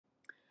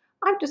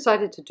I've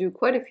decided to do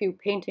quite a few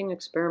painting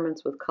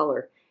experiments with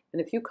color,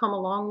 and if you come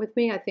along with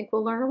me, I think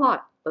we'll learn a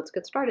lot. Let's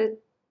get started.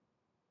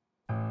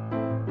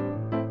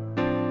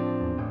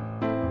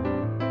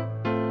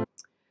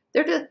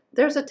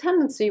 There's a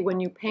tendency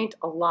when you paint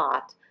a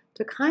lot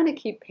to kind of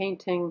keep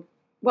painting,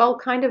 well,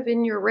 kind of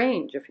in your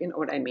range, if you know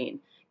what I mean.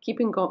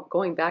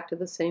 Going back to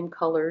the same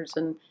colors,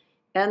 and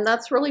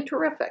that's really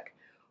terrific.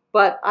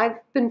 But I've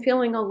been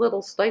feeling a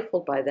little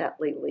stifled by that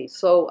lately,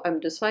 so I'm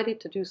decided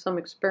to do some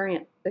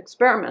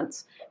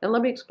experiments, and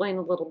let me explain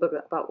a little bit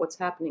about what's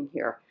happening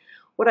here.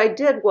 What I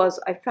did was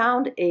I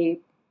found a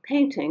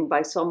painting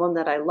by someone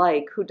that I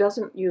like who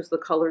doesn't use the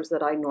colors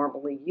that I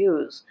normally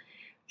use.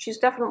 She's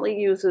definitely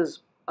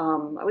uses,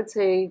 I would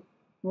say,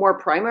 more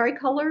primary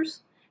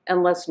colors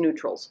and less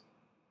neutrals.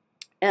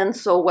 And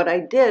so what I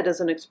did as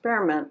an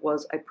experiment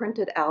was I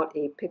printed out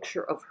a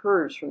picture of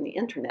hers from the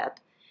internet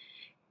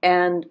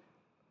and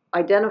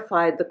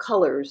identified the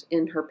colors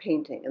in her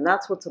painting. And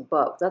that's what's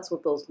above. That's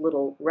what those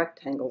little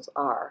rectangles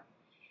are.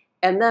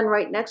 And then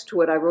right next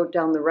to it, I wrote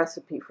down the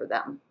recipe for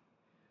them,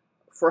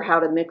 for how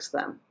to mix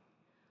them.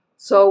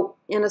 So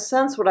in a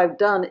sense, what I've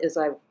done is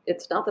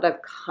it's not that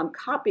I'm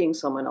copying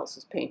someone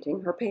else's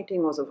painting. Her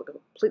painting was of a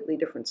completely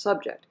different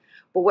subject.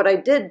 But what I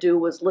did do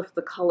was lift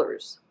the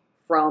colors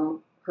from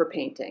her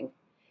painting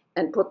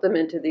and put them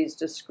into these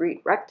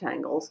discrete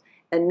rectangles.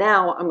 And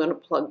now I'm going to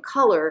plug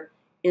color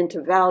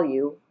into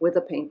value with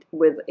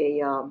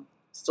a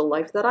still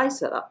life that I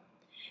set up.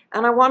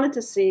 And I wanted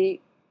to see,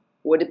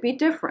 would it be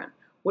different?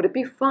 Would it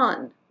be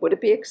fun? Would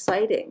it be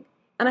exciting?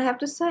 And I have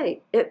to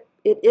say, it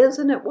is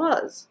and it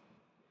was.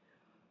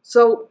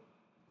 So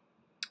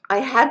I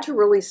had to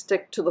really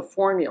stick to the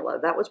formula.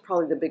 That was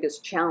probably the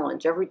biggest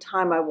challenge. Every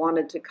time I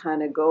wanted to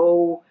kind of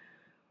go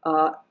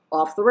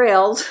off the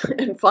rails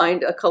and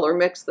find a color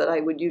mix that I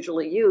would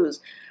usually use,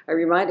 I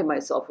reminded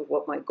myself of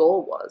what my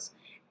goal was.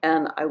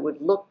 And I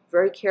would look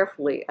very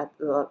carefully at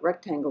the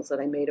rectangles that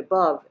I made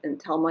above and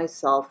tell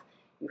myself,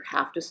 you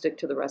have to stick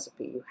to the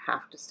recipe. You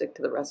have to stick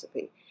to the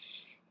recipe.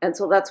 And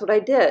so that's what I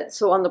did.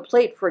 So on the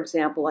plate, for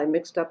example, I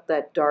mixed up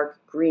that dark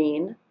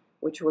green,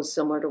 which was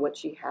similar to what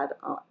she had,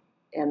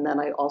 and then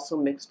I also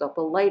mixed up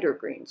a lighter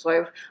green.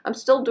 So I'm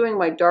still doing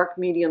my dark,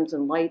 mediums,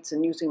 and lights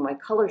and using my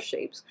color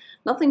shapes.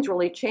 Nothing's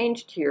really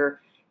changed here,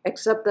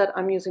 except that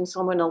I'm using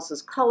someone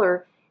else's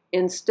color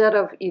instead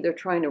of either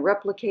trying to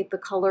replicate the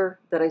color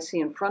that I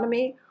see in front of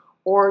me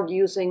or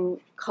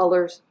using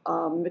colors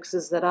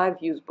mixes that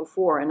I've used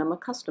before and I'm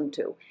accustomed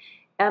to.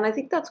 And I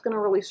think that's going to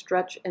really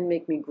stretch and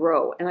make me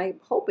grow. And I'm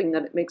hoping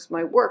that it makes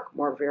my work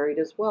more varied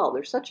as well.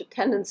 There's such a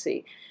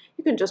tendency.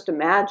 You can just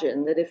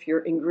imagine that if your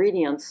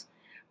ingredients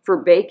for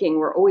baking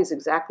were always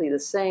exactly the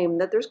same,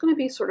 that there's going to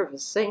be sort of a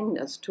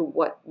sameness to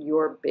what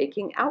your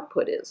baking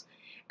output is.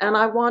 And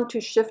I want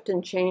to shift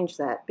and change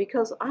that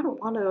because I don't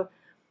want to,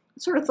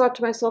 sort of thought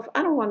to myself,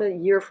 I don't want a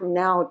year from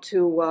now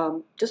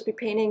to just be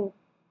painting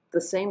the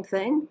same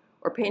thing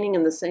or painting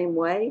in the same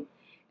way.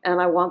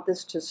 And I want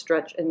this to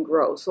stretch and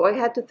grow. So I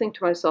had to think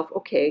to myself,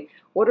 okay,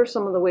 what are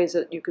some of the ways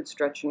that you could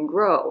stretch and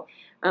grow?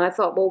 And I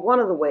thought, well, one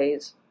of the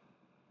ways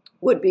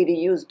would be to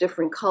use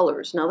different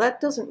colors. Now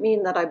that doesn't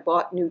mean that I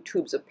bought new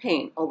tubes of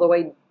paint, although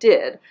I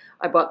did.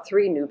 I bought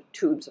 3 new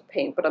tubes of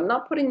paint, but I'm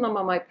not putting them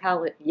on my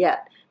palette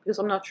yet because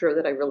I'm not sure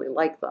that I really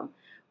like them.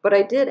 But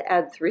I did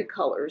add 3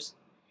 colors.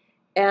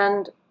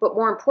 But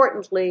more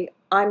importantly,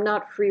 I'm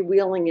not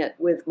freewheeling it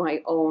with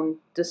my own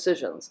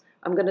decisions.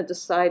 I'm going to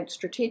decide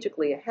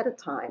strategically ahead of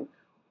time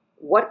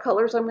what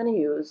colors I'm going to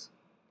use,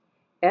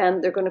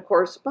 and they're going to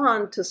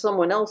correspond to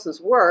someone else's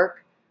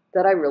work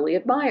that I really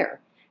admire.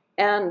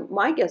 And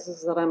my guess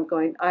is that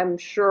I'm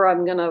sure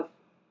I'm going to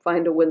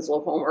find a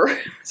Winslow Homer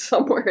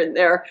somewhere in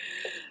there,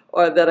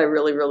 or that I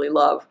really, really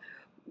love.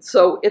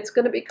 So it's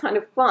going to be kind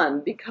of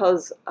fun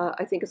because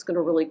I think it's going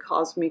to really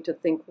cause me to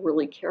think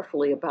really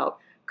carefully about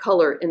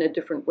color in a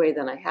different way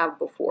than I have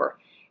before.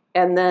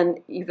 And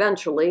then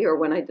eventually, or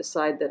when I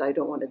decide that I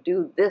don't want to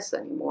do this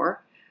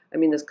anymore,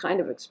 this kind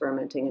of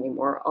experimenting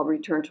anymore, I'll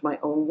return to my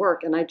own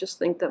work. And I just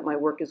think that my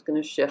work is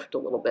going to shift a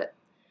little bit.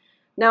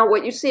 Now,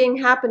 what you're seeing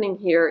happening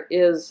here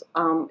is,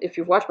 if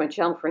you've watched my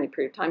channel for any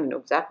period of time, you know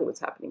exactly what's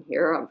happening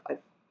here. I've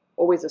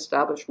always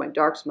established my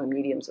darks, my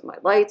mediums, and my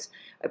lights.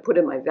 I put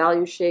in my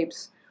value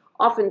shapes.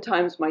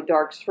 Oftentimes my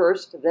darks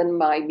first, then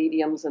my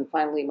mediums, and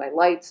finally my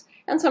lights.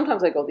 And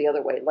sometimes I go the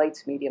other way,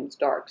 lights, mediums,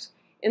 darks.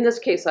 In this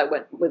case, I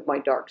went with my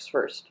darks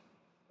first.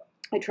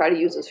 I try to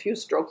use as few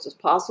strokes as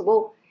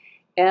possible,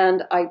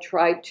 and I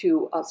try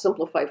to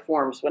simplify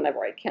forms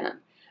whenever I can.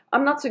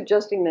 I'm not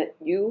suggesting that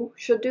you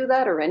should do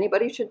that or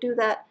anybody should do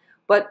that,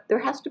 but there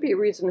has to be a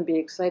reason to be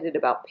excited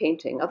about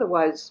painting.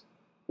 Otherwise,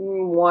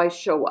 why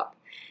show up?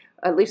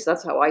 At least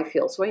that's how I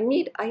feel. So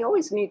I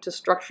always need to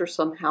structure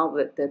somehow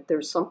that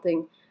there's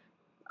something,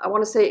 I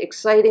want to say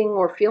exciting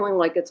or feeling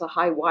like it's a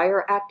high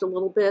wire act a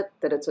little bit,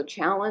 that it's a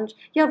challenge.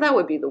 Yeah, that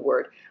would be the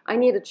word. I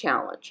need a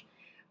challenge.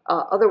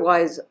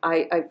 Otherwise,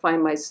 I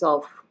find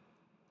myself,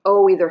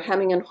 either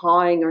hemming and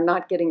hawing or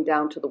not getting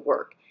down to the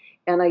work.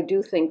 And I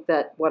do think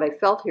that what I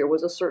felt here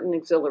was a certain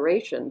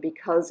exhilaration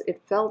because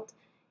it felt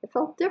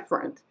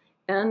different.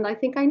 and I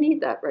think I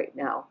need that right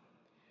now.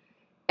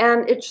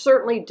 And it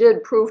certainly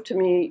did prove to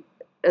me,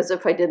 as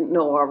if I didn't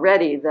know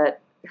already, that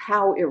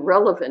how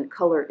irrelevant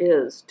color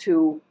is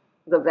to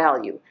the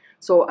value.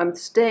 So I'm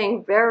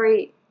staying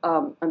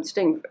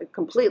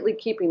completely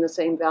keeping the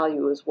same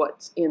value as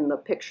what's in the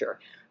picture.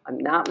 I'm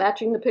not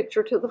matching the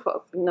picture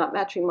to not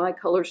matching my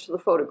colors to the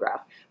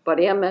photograph, but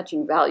I am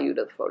matching value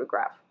to the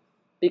photograph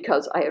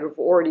because I have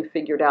already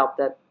figured out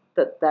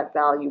that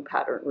value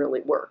pattern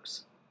really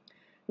works.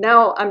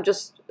 Now I'm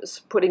just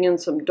putting in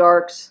some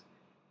darks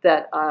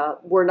that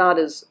were not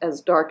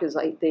as dark as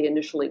they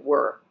initially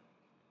were.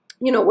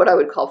 You know, what I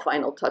would call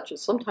final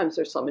touches. Sometimes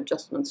there's some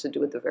adjustments to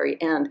do at the very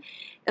end.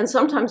 And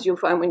sometimes you'll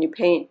find when you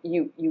paint,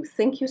 you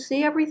think you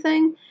see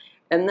everything,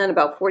 and then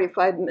about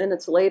 45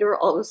 minutes later,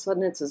 all of a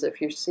sudden it's as if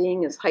your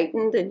seeing is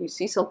heightened and you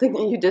see something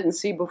that you didn't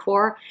see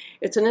before.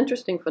 It's an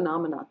interesting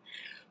phenomenon.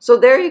 So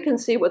there you can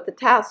see what the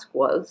task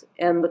was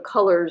and the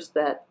colors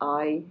that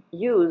I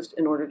used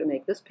in order to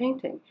make this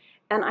painting.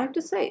 And I have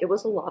to say, it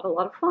was a lot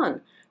of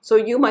fun. So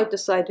you might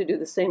decide to do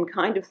the same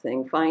kind of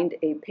thing. Find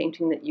a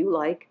painting that you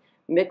like,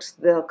 mix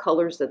the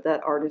colors that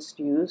that artist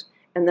used,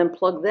 and then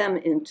plug them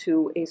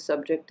into a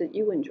subject that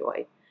you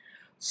enjoy.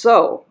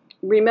 So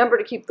remember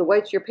to keep the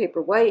whites of your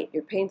paper white,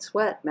 your paints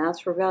wet,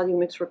 mask for value,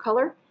 mix for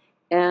color,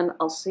 and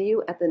I'll see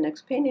you at the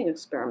next painting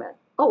experiment.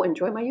 Oh,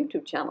 enjoy my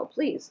YouTube channel,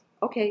 please.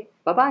 Okay,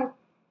 bye-bye.